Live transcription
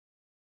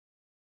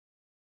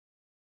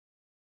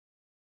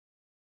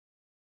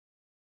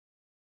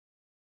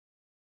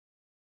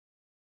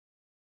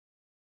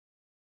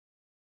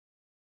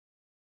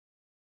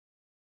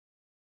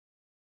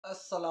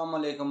अस्सलाम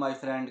वालेकुम my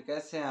friend,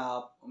 कैसे हैं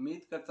आप?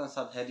 उम्मीद करता हूँ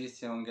सब खैरियत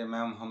से होंगे।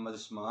 मैं मोहम्मद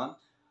उस्मान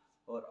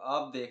और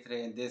आप देख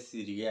रहे हैं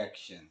देसी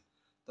रिएक्शन।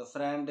 तो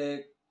फ्रेंड,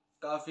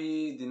 काफ़ी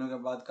दिनों के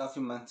बाद,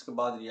 काफ़ी मंथ्स के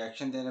बाद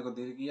रिएक्शन देने को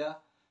दिल किया,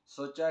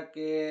 सोचा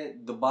कि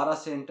दोबारा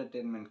से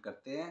एंटरटेनमेंट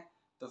करते हैं।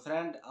 तो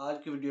फ्रेंड,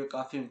 आज की वीडियो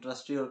काफ़ी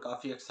इंटरेस्टिंग और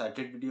काफ़ी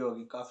एक्साइटेड वीडियो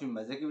होगी, काफ़ी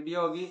मज़े की वीडियो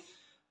होगी।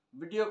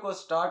 वीडियो को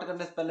स्टार्ट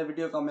करने से पहले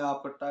वीडियो का मैं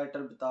आपको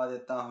टाइटल बता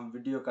देता हूँ।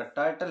 वीडियो का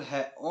टाइटल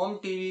है ओम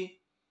TV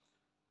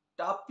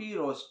टापी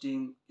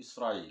roasting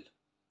Israel.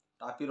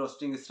 टापी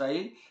roasting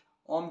Israel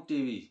Om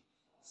TV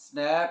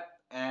snap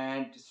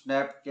and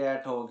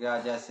Snapchat हो गया,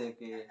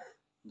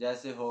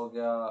 जैसे हो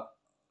गया,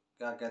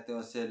 क्या कहते हैं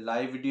उसे,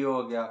 लाइव वीडियो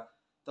हो गया।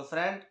 तो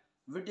फ्रेंड,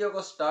 वीडियो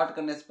को स्टार्ट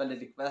करने से पहले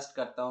रिक्वेस्ट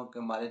करता हूँ कि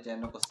हमारे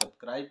चैनल को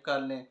सब्सक्राइब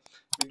कर लें,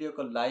 वीडियो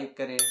को लाइक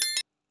करें,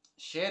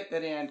 शेयर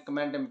करें एंड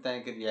कमेंट में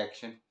बताएं कि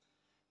रिएक्शन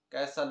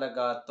कैसा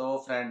लगा। तो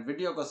फ्रेंड,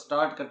 वीडियो को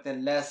स्टार्ट करते हैं।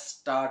 Let's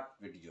start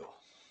video.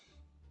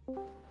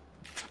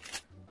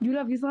 You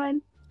love Israel?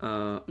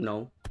 No.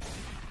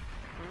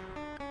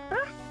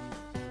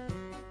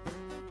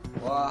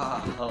 Wow,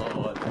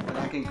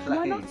 clacking.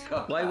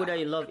 Why would I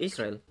love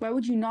Israel? Why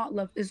would you not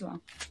love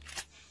Israel?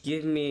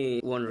 Give me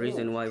one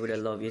reason why would I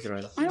love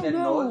Israel. I don't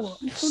know.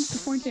 It's so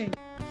disappointing.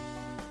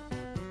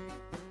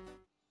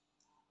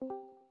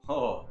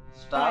 Oh,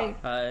 stop.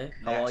 Hi,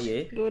 how are you?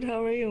 Good, how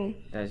are you?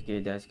 That's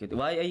good, that's good.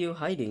 Why are you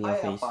hiding your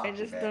face? I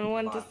just don't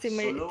want to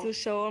see to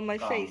show my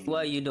face.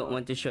 Why you don't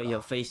want to show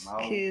your face?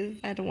 Because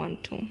I don't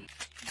want to.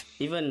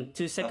 Even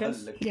 2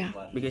 seconds? Yeah.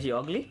 Because you're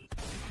ugly?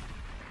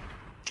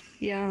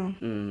 Yeah.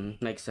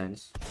 Makes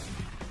sense.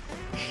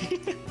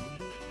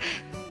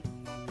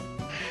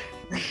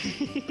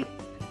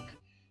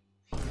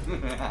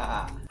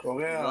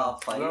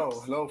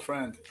 Hello,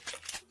 friend.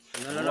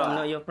 No, I'm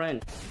not your friend.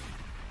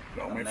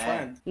 Hello, my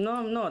friend. No,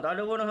 I'm not. I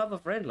don't want to have a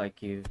friend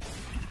like you.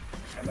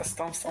 أنا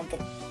استنصت.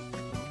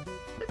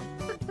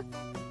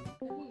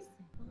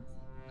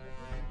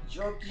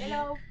 Yogi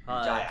Hello.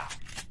 Wijaya.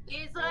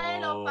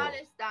 Israel or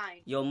Palestine?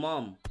 Your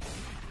mom.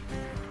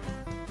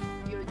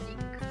 Your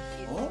dick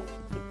is... Oh?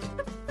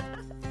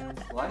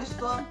 What is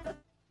that?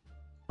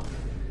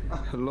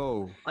 Hello,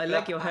 I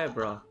like your hair,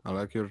 bro. I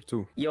like your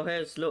too. Your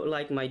hairs look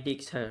like my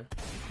dick's hair.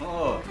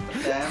 Oh,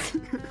 Sam.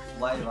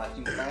 Why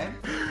watching time?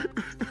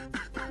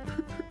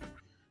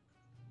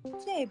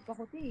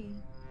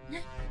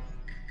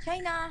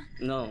 China,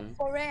 No.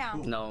 Korea.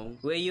 No.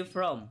 Where you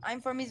from?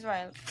 I'm from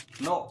Israel.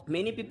 No.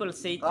 Many people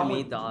say to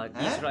me that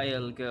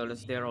Israel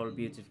girls, they're all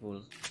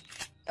beautiful.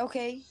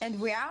 Okay, and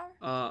we are?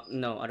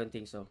 No, I don't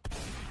think so.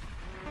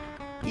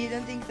 You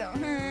don't think so?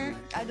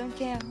 I don't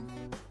care.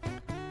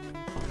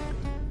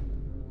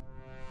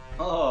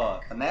 Oh,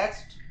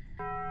 next.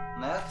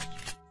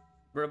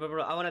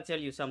 Bro, I want to tell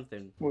you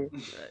something.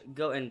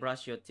 Go and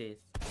brush your teeth.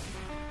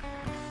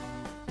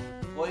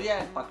 Korea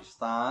and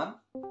Pakistan.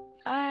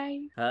 Hi.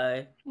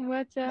 Hi.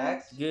 What's up?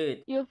 Next.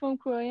 Good. You're from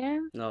Korea?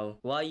 No.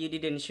 Why you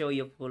didn't show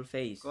your full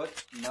face? Good.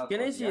 Now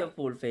Can I see Korea. your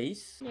full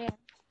face? Yeah.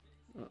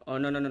 Oh,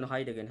 no.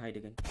 Hide again.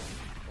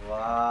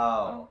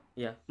 Wow.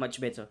 Yeah, much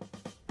better.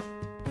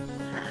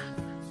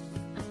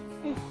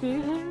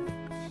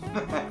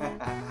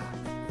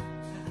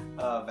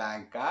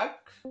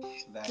 Bangkok.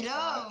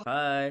 Hello.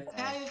 Hi.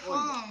 Where are you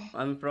from?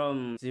 I'm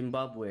from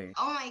Zimbabwe.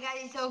 Oh my god,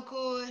 it's so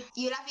cool.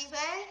 You love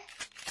Israel?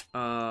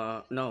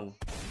 No.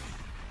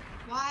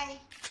 Why?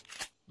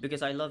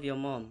 Because I love your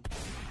mom.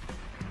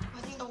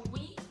 What is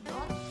we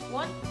don't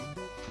want?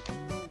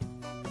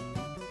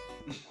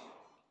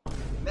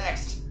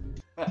 Next.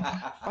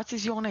 What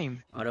is your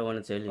name? I don't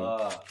want to tell you.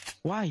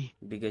 Why?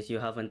 Because you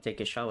haven't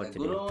taken a shower today.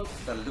 Guru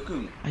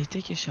Talukung. I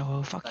take a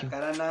shower, fuck you.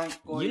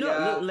 You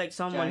don't look like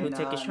someone who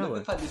take a shower.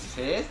 Look at this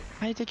face.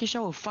 I take a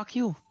shower, fuck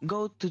you.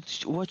 Go to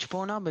watch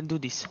Pornhub and do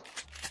this.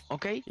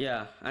 Okay?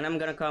 Yeah, and I'm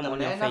gonna come The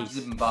on your man of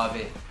face.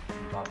 Zimbabwe.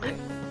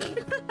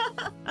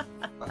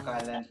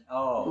 Island.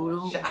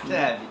 Oh, shut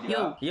up,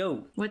 video.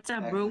 Yo. What's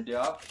up, Next bro?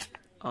 video.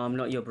 I'm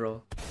not your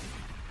bro.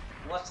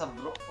 What's up,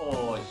 bro?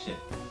 Oh shit.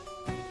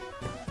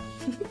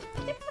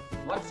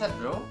 What's up,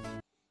 bro?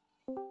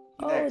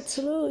 Oh, Next.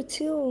 true,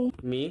 too.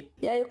 Me?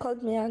 Yeah, you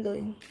called me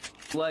ugly.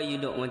 Why you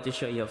don't want to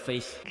show your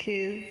face?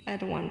 Because I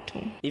don't want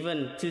to.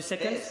 Even 2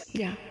 seconds? Face.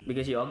 Yeah.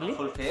 Because you're ugly?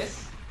 Full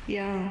face.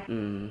 Yeah.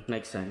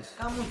 Makes sense.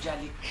 Kamu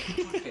jali.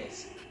 Full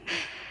face.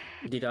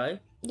 Did I?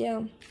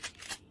 Yeah.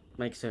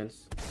 Makes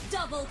sense.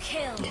 Double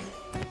kill.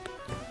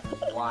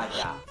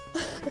 Wajah.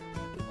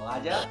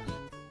 Wajah.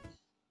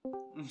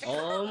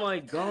 Oh my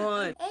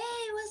god.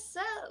 Hey, what's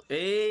up?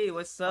 Hey,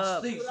 what's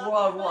up?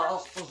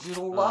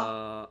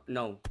 Astaghfirullah.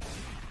 No.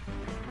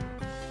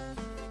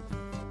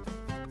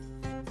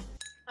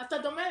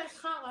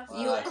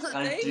 You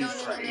Country no.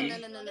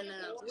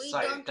 We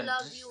Sorry, don't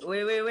love you.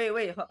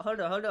 Wait.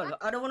 Hold on.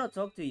 I don't want to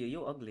talk to you.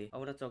 You're ugly. I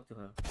want to talk to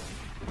her.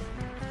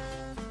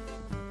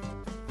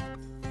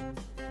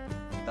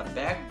 The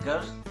bad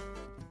girl.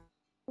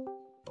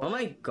 Oh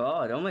my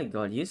god.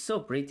 You're so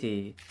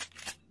pretty.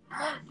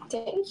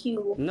 Thank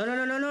you. No,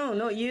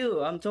 not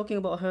you. I'm talking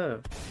about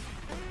her.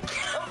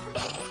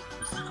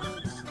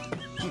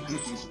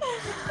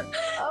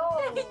 Oh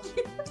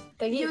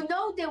You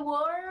know the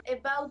war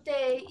about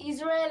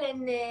Israel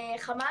and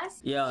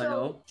Hamas? Yeah, I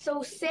know.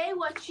 So say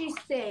what she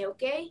say,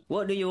 okay?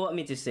 What do you want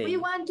me to say? We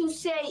want to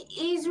say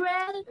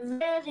Israel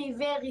very,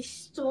 very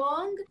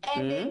strong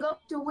and they go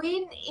to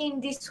win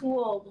in this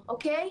war,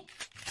 okay?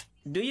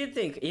 Do you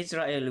think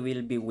Israel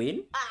will be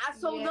win?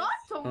 So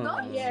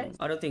not? Yes.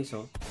 I don't think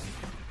so.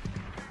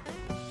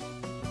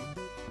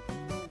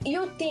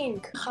 You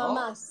think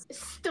Hamas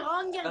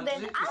Stronger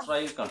than us?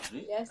 Israel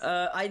country. Yes.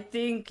 I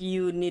think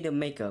you need a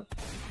makeup.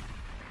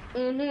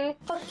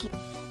 Fuck you.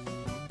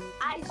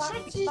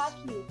 Fuck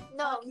you.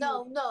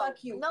 No.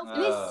 Fuck you. No,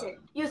 listen.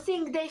 You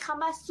think they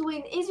Hamas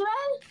win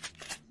Israel?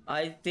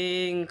 I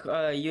think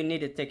you need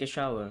to take a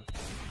shower.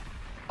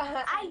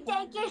 I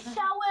take a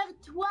shower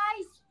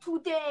twice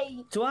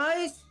today.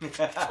 Twice?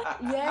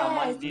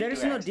 Yes. There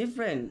is no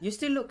difference. You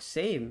still look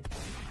same.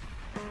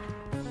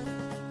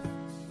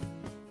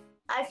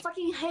 I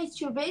fucking hate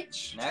you,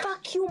 bitch. Next.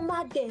 Fuck you,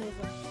 mother.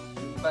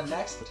 But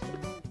next.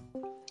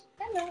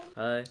 Hello.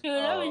 Hi. You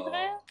love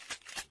Israel?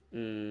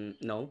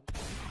 No.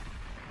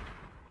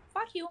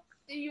 Fuck you.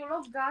 You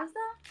love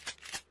Gaza?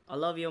 I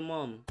love your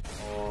mom.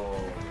 Oh.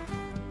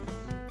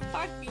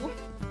 Fuck you.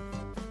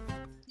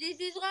 This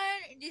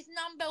Israel is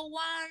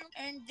 #1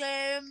 and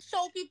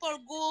so people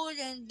good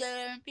and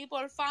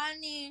people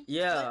funny.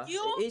 Yeah. But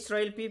you?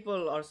 Israel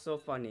people are so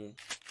funny.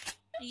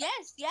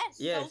 Yes.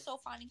 Yes. So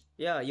funny.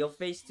 Yeah, your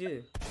face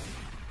too.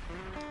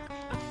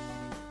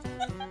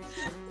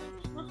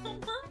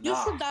 You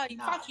should die.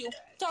 Fuck you.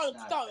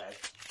 Talk.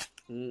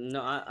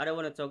 No, I don't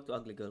want to talk to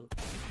ugly girl.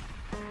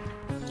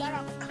 Shut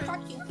up.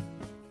 Fuck you.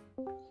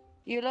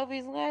 You love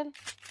Israel?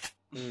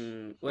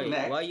 Wait,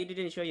 Next. why you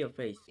didn't show your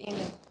face?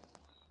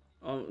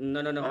 Oh, no.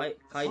 Hide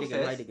Who again,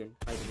 says? hide again.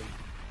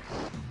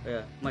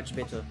 Yeah, much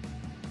better.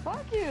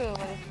 Fuck you.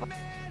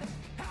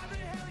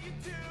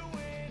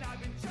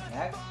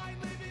 Next.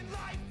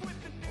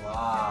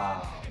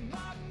 Wow.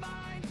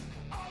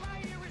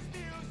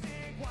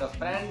 तो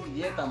friend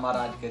ये था हमारा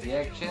आज का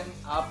reaction.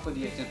 आपको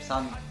reaction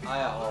पसंद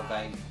आया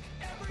होगा.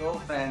 तो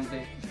फ्रेंड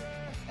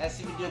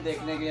ऐसी वीडियो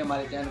देखने के लिए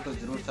हमारे चैनल को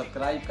ज़रूर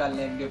सब्सक्राइब कर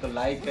लें, वीडियो को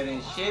लाइक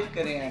करें, शेयर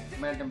करें एंड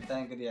कमेंट में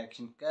बताएं कि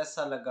रिएक्शन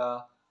कैसा लगा.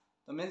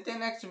 तो मिलते हैं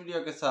नेक्स्ट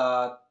वीडियो के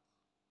साथ.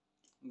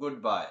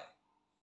 Good bye.